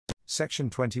Section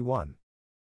 21.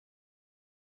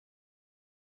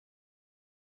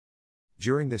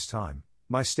 During this time,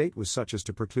 my state was such as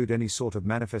to preclude any sort of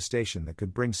manifestation that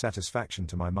could bring satisfaction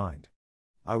to my mind.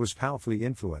 I was powerfully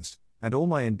influenced, and all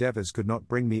my endeavors could not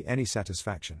bring me any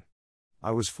satisfaction.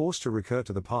 I was forced to recur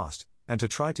to the past, and to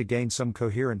try to gain some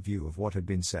coherent view of what had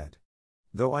been said.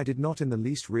 Though I did not in the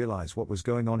least realize what was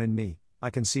going on in me, I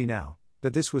can see now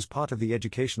that this was part of the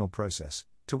educational process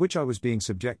to which I was being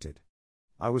subjected.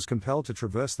 I was compelled to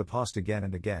traverse the past again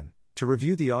and again, to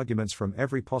review the arguments from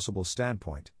every possible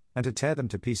standpoint, and to tear them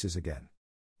to pieces again.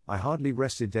 I hardly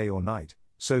rested day or night,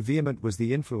 so vehement was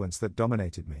the influence that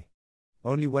dominated me.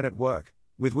 Only when at work,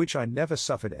 with which I never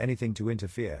suffered anything to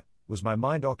interfere, was my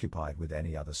mind occupied with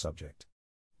any other subject.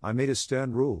 I made a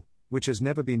stern rule, which has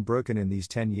never been broken in these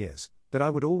 10 years, that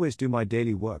I would always do my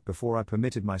daily work before I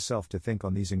permitted myself to think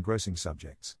on these engrossing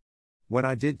subjects. When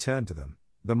I did turn to them,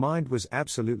 the mind was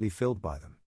absolutely filled by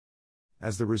them.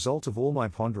 As the result of all my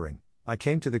pondering, I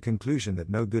came to the conclusion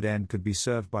that no good end could be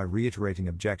served by reiterating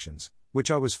objections, which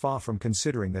I was far from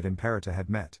considering that Imperator had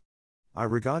met. I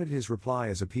regarded his reply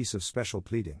as a piece of special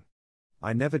pleading.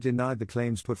 I never denied the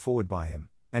claims put forward by him,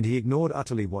 and he ignored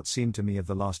utterly what seemed to me of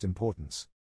the last importance.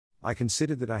 I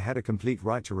considered that I had a complete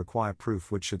right to require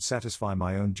proof which should satisfy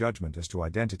my own judgment as to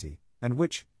identity, and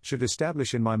which should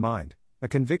establish in my mind a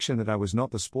conviction that I was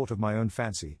not the sport of my own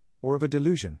fancy, or of a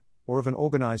delusion, or of an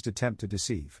organized attempt to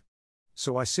deceive.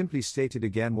 So I simply stated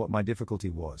again what my difficulty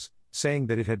was, saying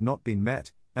that it had not been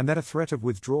met, and that a threat of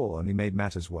withdrawal only made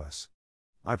matters worse.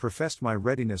 I professed my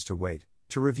readiness to wait,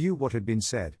 to review what had been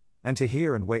said, and to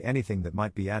hear and weigh anything that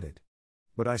might be added.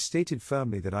 But I stated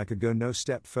firmly that I could go no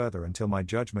step further until my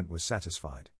judgment was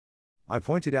satisfied. I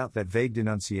pointed out that vague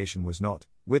denunciation was not,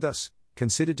 with us,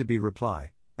 considered to be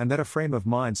reply, and that a frame of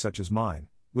mind such as mine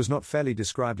was not fairly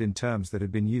described in terms that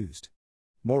had been used.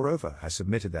 Moreover, I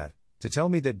submitted that, to tell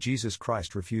me that Jesus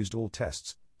Christ refused all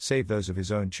tests, save those of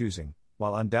his own choosing,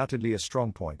 while undoubtedly a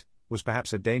strong point, was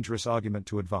perhaps a dangerous argument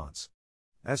to advance.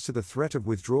 As to the threat of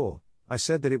withdrawal, I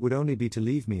said that it would only be to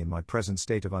leave me in my present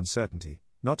state of uncertainty,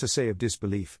 not to say of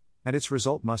disbelief, and its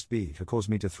result must be to cause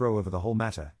me to throw over the whole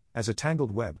matter, as a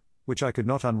tangled web, which I could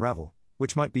not unravel,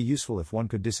 which might be useful if one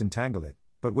could disentangle it,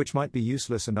 but which might be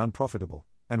useless and unprofitable,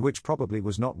 and which probably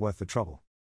was not worth the trouble.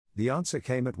 The answer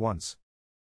came at once.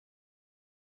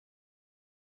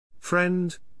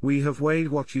 Friend, we have weighed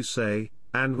what you say,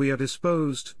 and we are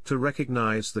disposed to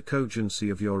recognize the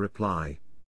cogency of your reply.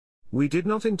 We did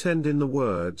not intend in the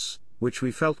words, which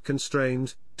we felt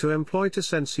constrained, to employ to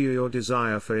censure your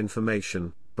desire for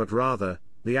information, but rather,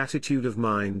 the attitude of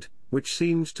mind, which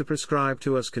seemed to prescribe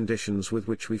to us conditions with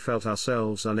which we felt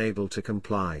ourselves unable to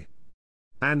comply.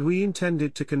 And we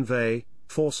intended to convey,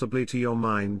 forcibly to your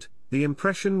mind, the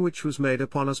impression which was made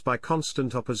upon us by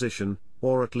constant opposition,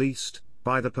 or at least,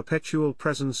 by the perpetual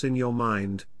presence in your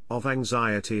mind, of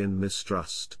anxiety and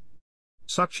mistrust.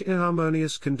 Such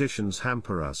inharmonious conditions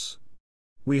hamper us.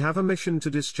 We have a mission to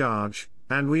discharge,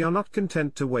 and we are not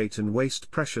content to wait and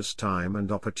waste precious time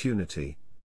and opportunity.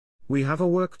 We have a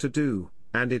work to do,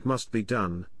 and it must be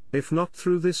done, if not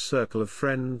through this circle of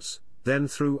friends, then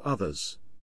through others.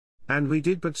 And we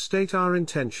did but state our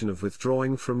intention of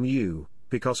withdrawing from you,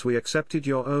 because we accepted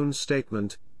your own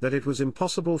statement, that it was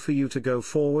impossible for you to go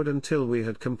forward until we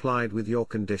had complied with your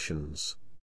conditions.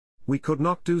 We could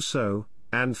not do so,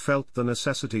 and felt the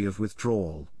necessity of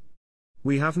withdrawal.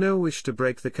 We have no wish to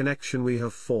break the connection we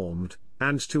have formed,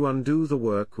 and to undo the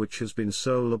work which has been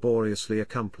so laboriously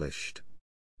accomplished.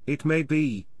 It may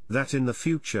be, that in the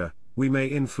future, we may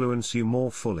influence you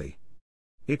more fully.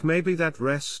 It may be that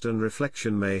rest and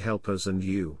reflection may help us and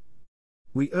you.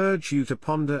 We urge you to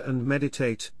ponder and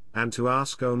meditate, and to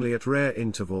ask only at rare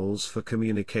intervals for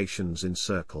communications in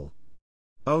circle.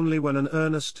 Only when an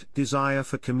earnest desire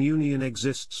for communion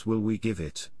exists will we give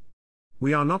it.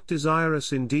 We are not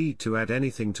desirous indeed to add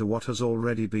anything to what has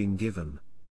already been given.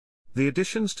 The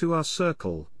additions to our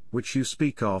circle, which you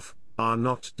speak of, are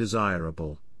not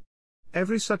desirable.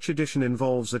 Every such addition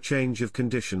involves a change of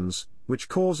conditions, which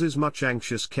causes much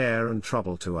anxious care and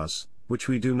trouble to us, which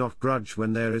we do not grudge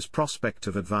when there is prospect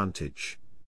of advantage.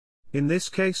 In this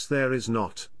case there is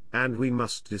not, and we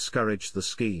must discourage the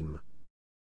scheme.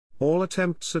 All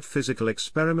attempts at physical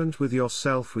experiment with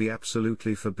yourself we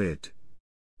absolutely forbid.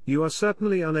 You are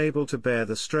certainly unable to bear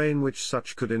the strain which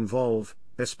such could involve,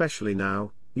 especially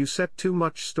now, you set too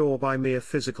much store by mere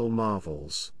physical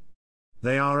marvels.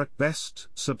 They are at best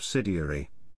subsidiary.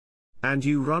 And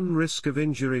you run risk of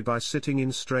injury by sitting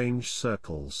in strange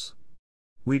circles.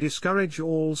 We discourage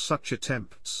all such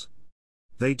attempts.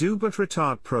 They do but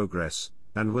retard progress,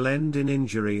 and will end in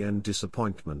injury and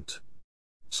disappointment.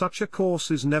 Such a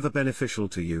course is never beneficial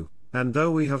to you, and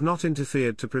though we have not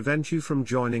interfered to prevent you from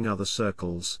joining other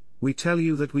circles, we tell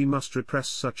you that we must repress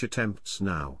such attempts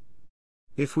now.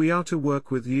 If we are to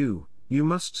work with you, you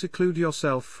must seclude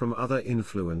yourself from other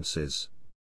influences.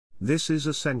 This is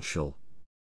essential.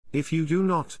 If you do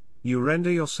not, you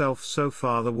render yourself so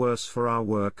far the worse for our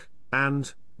work,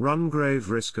 and run grave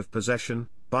risk of possession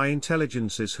by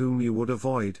intelligences whom you would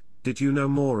avoid, did you know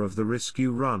more of the risk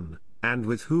you run, and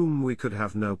with whom we could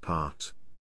have no part.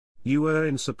 You err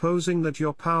in supposing that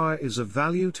your power is of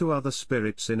value to other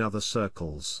spirits in other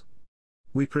circles.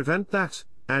 We prevent that,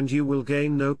 and you will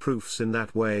gain no proofs in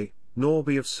that way, nor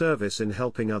be of service in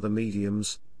helping other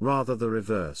mediums, rather the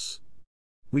reverse.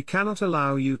 We cannot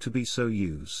allow you to be so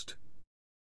used.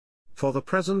 For the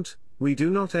present, we do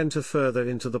not enter further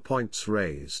into the points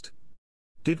raised.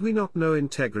 Did we not know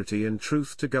integrity and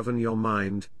truth to govern your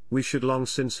mind, we should long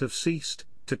since have ceased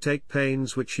to take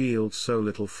pains which yield so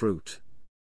little fruit.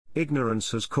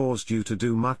 Ignorance has caused you to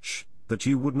do much that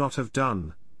you would not have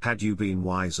done, had you been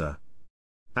wiser.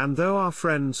 And though our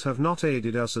friends have not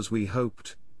aided us as we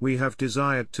hoped, we have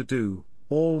desired to do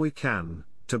all we can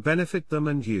to benefit them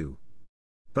and you.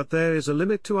 But there is a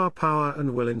limit to our power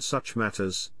and will in such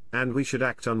matters, and we should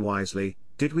act unwisely,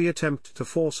 did we attempt to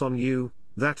force on you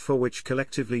that for which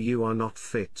collectively you are not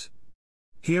fit.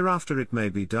 Hereafter it may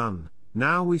be done,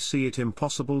 now we see it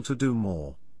impossible to do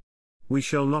more. We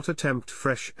shall not attempt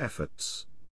fresh efforts.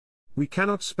 We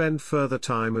cannot spend further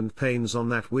time and pains on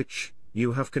that which,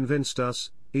 you have convinced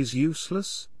us, is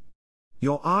useless.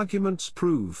 Your arguments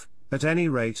prove, at any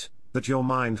rate, that your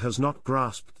mind has not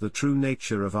grasped the true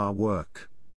nature of our work.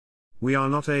 We are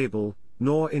not able,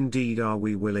 nor indeed are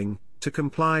we willing, to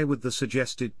comply with the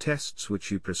suggested tests which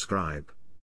you prescribe.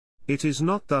 It is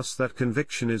not thus that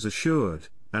conviction is assured,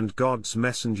 and God's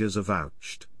messengers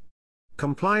avouched.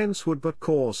 Compliance would but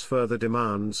cause further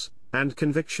demands, and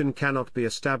conviction cannot be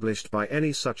established by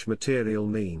any such material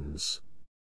means.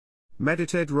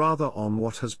 Meditate rather on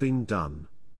what has been done.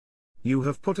 You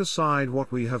have put aside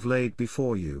what we have laid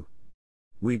before you.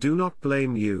 We do not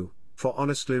blame you for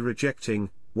honestly rejecting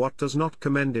what does not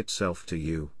commend itself to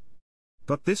you.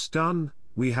 But this done,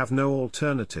 we have no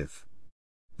alternative.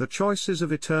 The choice is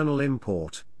of eternal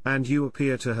import, and you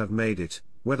appear to have made it.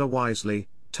 Whether wisely,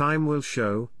 time will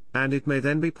show, and it may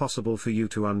then be possible for you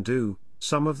to undo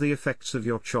some of the effects of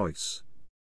your choice.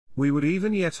 We would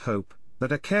even yet hope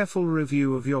that a careful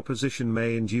review of your position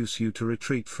may induce you to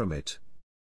retreat from it.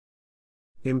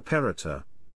 Imperator.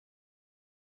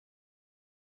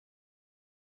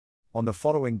 On the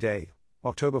following day,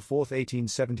 October 4,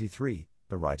 1873,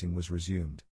 the writing was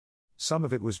resumed. Some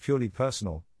of it was purely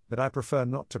personal, but I prefer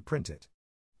not to print it.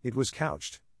 It was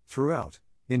couched, throughout,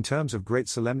 in terms of great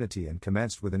solemnity and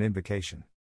commenced with an invocation.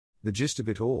 The gist of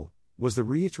it all was the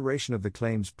reiteration of the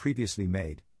claims previously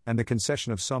made, and the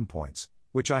concession of some points,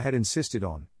 which I had insisted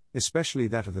on, especially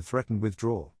that of the threatened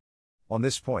withdrawal. On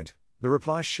this point, the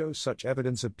reply shows such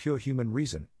evidence of pure human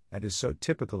reason, and is so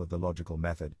typical of the logical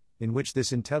method, in which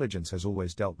this intelligence has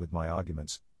always dealt with my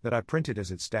arguments, that I print it as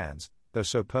it stands, though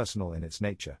so personal in its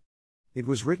nature. It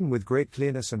was written with great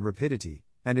clearness and rapidity,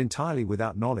 and entirely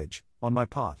without knowledge, on my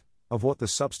part, of what the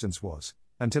substance was,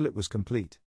 until it was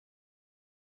complete.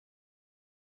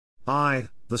 I,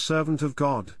 the servant of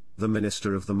God, the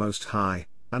minister of the Most High,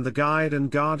 and the guide and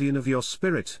guardian of your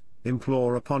spirit,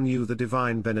 implore upon you the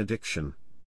divine benediction.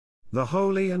 The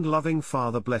Holy and Loving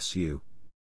Father bless you.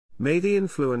 May the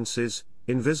influences,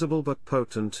 invisible but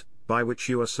potent, by which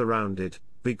you are surrounded,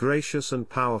 be gracious and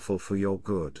powerful for your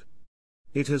good.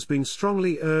 It has been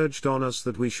strongly urged on us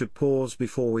that we should pause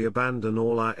before we abandon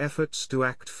all our efforts to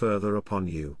act further upon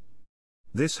you.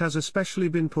 This has especially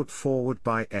been put forward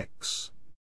by X.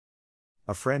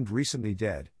 A friend recently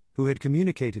dead, who had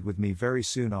communicated with me very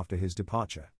soon after his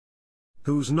departure.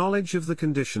 Whose knowledge of the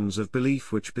conditions of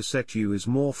belief which beset you is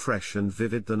more fresh and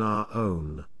vivid than our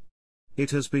own.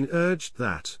 It has been urged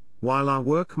that, while our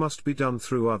work must be done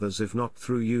through others if not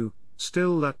through you,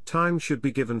 still that time should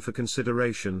be given for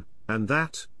consideration, and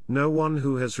that, no one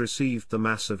who has received the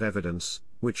mass of evidence,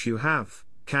 which you have,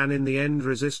 can in the end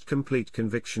resist complete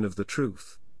conviction of the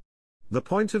truth. The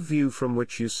point of view from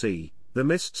which you see, the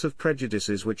mists of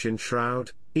prejudices which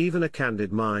enshroud, even a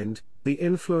candid mind, the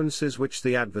influences which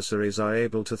the adversaries are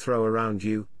able to throw around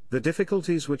you, the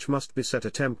difficulties which must beset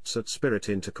attempts at spirit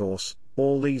intercourse,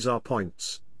 all these are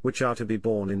points, which are to be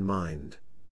borne in mind.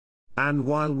 And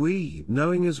while we,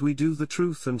 knowing as we do the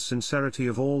truth and sincerity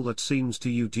of all that seems to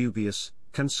you dubious,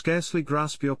 can scarcely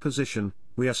grasp your position,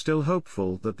 we are still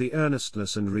hopeful that the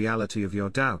earnestness and reality of your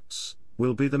doubts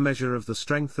will be the measure of the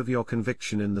strength of your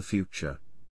conviction in the future.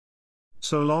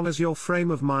 So long as your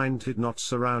frame of mind did not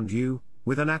surround you,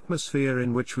 with an atmosphere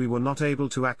in which we were not able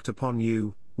to act upon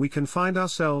you, we confined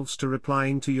ourselves to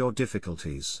replying to your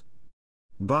difficulties.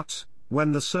 But,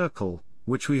 when the circle,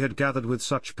 which we had gathered with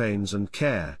such pains and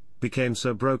care, became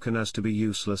so broken as to be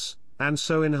useless, and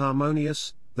so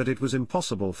inharmonious, that it was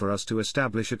impossible for us to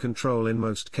establish a control in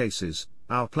most cases,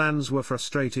 our plans were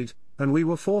frustrated, and we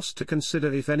were forced to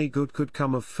consider if any good could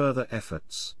come of further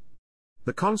efforts.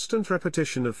 The constant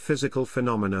repetition of physical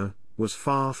phenomena was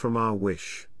far from our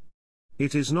wish.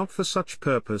 It is not for such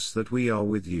purpose that we are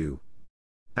with you.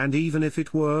 And even if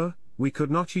it were, we could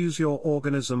not use your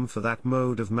organism for that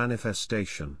mode of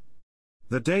manifestation.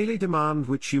 The daily demand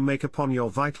which you make upon your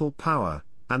vital power,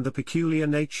 and the peculiar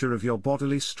nature of your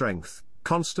bodily strength,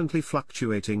 constantly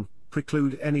fluctuating,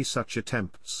 preclude any such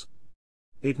attempts.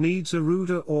 It needs a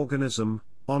ruder organism,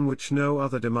 on which no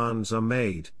other demands are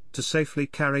made, to safely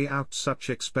carry out such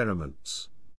experiments.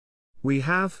 We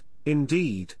have,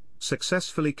 indeed,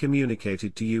 successfully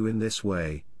communicated to you in this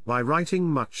way, by writing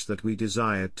much that we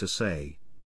desired to say.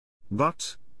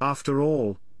 But, after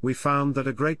all, we found that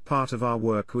a great part of our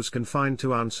work was confined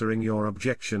to answering your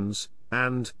objections,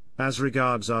 and, as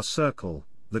regards our circle,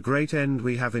 the great end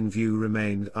we have in view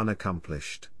remained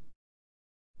unaccomplished.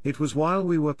 It was while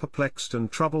we were perplexed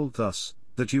and troubled thus,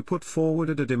 that you put forward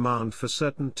a demand for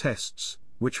certain tests,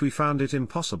 which we found it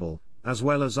impossible, as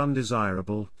well as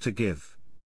undesirable, to give.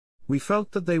 We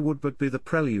felt that they would but be the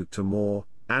prelude to more,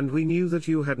 and we knew that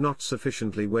you had not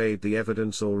sufficiently weighed the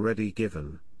evidence already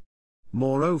given.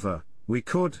 Moreover, we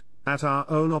could, at our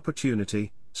own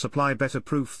opportunity, supply better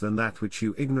proof than that which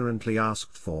you ignorantly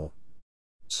asked for.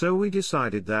 So we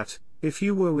decided that, if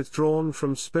you were withdrawn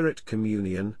from spirit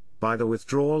communion, by the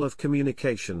withdrawal of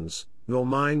communications, your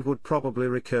mind would probably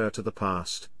recur to the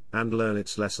past, and learn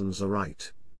its lessons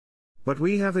aright. But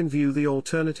we have in view the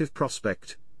alternative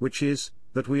prospect, which is,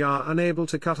 that we are unable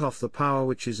to cut off the power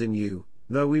which is in you,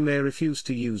 though we may refuse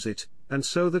to use it, and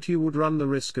so that you would run the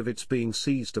risk of its being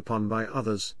seized upon by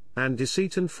others, and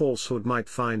deceit and falsehood might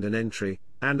find an entry,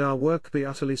 and our work be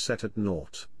utterly set at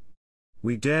naught.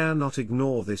 We dare not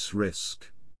ignore this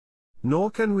risk.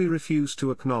 Nor can we refuse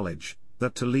to acknowledge,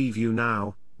 that to leave you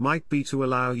now, might be to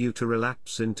allow you to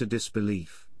relapse into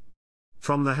disbelief.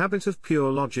 From the habit of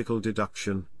pure logical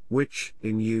deduction, which,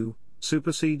 in you,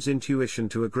 supersedes intuition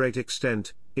to a great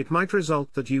extent, it might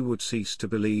result that you would cease to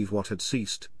believe what had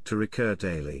ceased to recur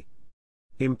daily.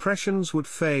 Impressions would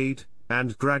fade,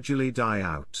 and gradually die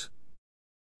out.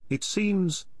 It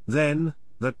seems, then,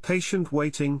 that patient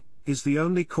waiting is the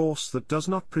only course that does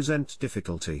not present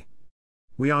difficulty.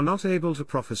 We are not able to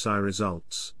prophesy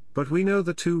results, but we know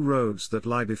the two roads that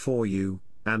lie before you,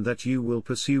 and that you will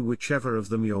pursue whichever of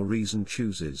them your reason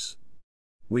chooses.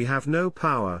 We have no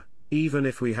power, even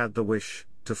if we had the wish,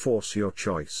 to force your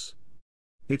choice.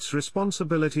 Its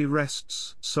responsibility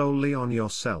rests solely on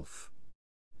yourself.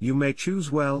 You may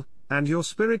choose well, and your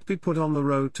spirit be put on the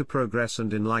road to progress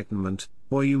and enlightenment,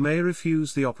 or you may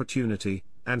refuse the opportunity,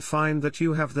 and find that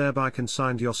you have thereby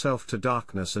consigned yourself to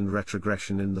darkness and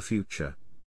retrogression in the future.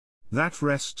 That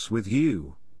rests with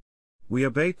you. We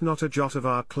abate not a jot of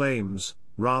our claims,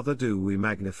 rather do we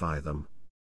magnify them.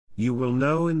 You will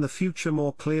know in the future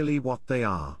more clearly what they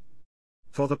are.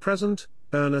 For the present,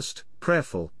 earnest,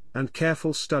 prayerful, and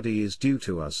careful study is due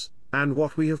to us, and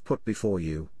what we have put before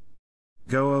you.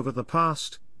 Go over the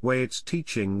past, weigh its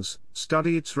teachings,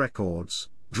 study its records,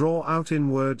 draw out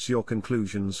in words your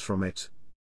conclusions from it.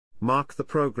 Mark the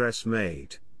progress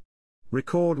made.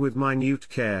 Record with minute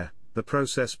care, the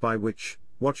process by which,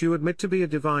 what you admit to be a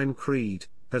divine creed,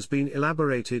 has been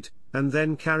elaborated, and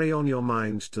then carry on your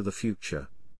mind to the future.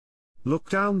 Look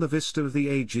down the vista of the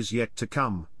ages yet to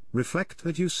come, reflect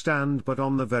that you stand but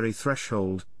on the very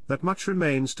threshold, that much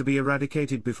remains to be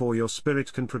eradicated before your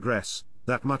spirit can progress,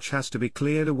 that much has to be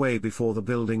cleared away before the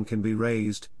building can be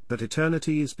raised, that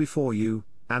eternity is before you,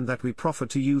 and that we proffer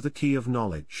to you the key of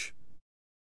knowledge.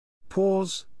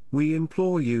 Pause, we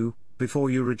implore you, before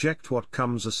you reject what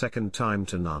comes a second time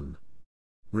to none.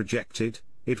 Rejected,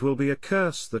 it will be a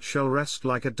curse that shall rest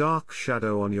like a dark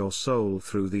shadow on your soul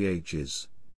through the ages.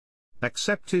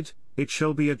 Accepted, it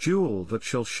shall be a jewel that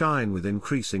shall shine with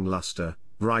increasing luster,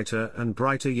 brighter and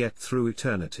brighter yet through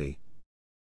eternity.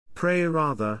 Pray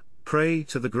rather, pray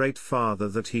to the Great Father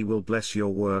that He will bless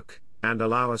your work, and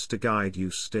allow us to guide you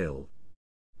still.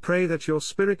 Pray that your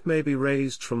spirit may be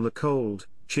raised from the cold,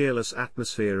 cheerless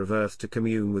atmosphere of earth to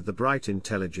commune with the bright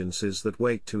intelligences that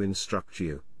wait to instruct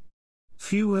you.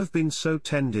 Few have been so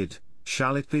tended,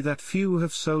 shall it be that few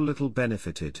have so little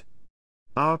benefited?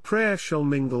 Our prayer shall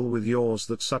mingle with yours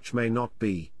that such may not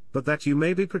be, but that you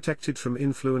may be protected from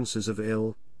influences of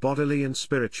ill, bodily and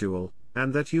spiritual,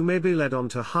 and that you may be led on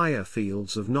to higher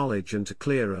fields of knowledge and to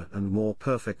clearer and more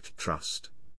perfect trust.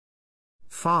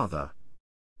 Father,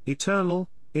 eternal,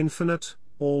 infinite,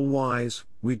 all-wise,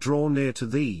 we draw near to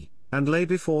Thee, and lay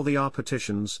before Thee our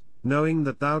petitions, knowing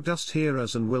that Thou dost hear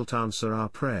us and wilt answer our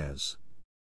prayers.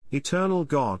 Eternal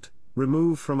God,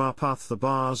 remove from our path the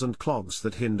bars and clogs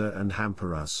that hinder and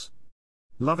hamper us.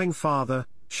 Loving Father,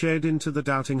 shed into the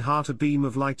doubting heart a beam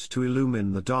of light to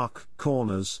illumine the dark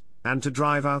corners, and to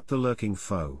drive out the lurking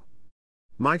foe.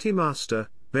 Mighty Master,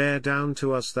 bear down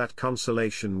to us that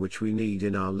consolation which we need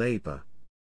in our labor.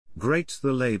 Great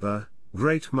the labor,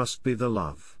 great must be the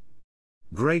love.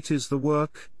 Great is the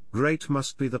work, great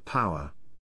must be the power.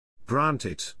 Grant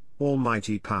it,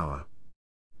 Almighty Power.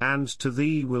 And to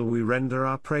Thee will we render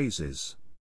our praises.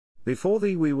 Before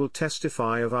Thee we will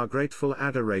testify of our grateful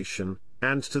adoration,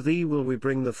 and to Thee will we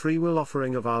bring the freewill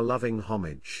offering of our loving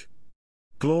homage.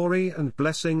 Glory and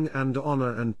blessing and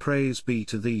honor and praise be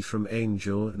to Thee from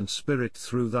angel and spirit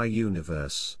through Thy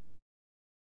universe.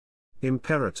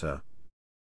 Imperator.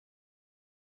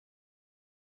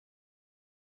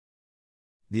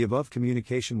 The above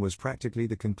communication was practically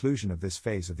the conclusion of this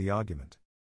phase of the argument.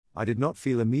 I did not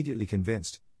feel immediately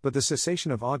convinced, but the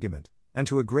cessation of argument, and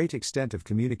to a great extent of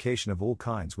communication of all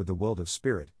kinds with the world of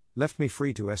spirit, left me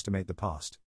free to estimate the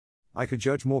past. I could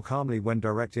judge more calmly when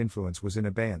direct influence was in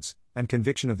abeyance, and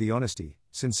conviction of the honesty,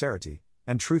 sincerity,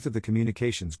 and truth of the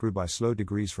communications grew by slow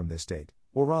degrees from this date,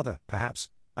 or rather, perhaps,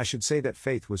 I should say that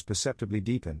faith was perceptibly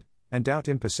deepened, and doubt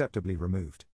imperceptibly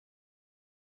removed.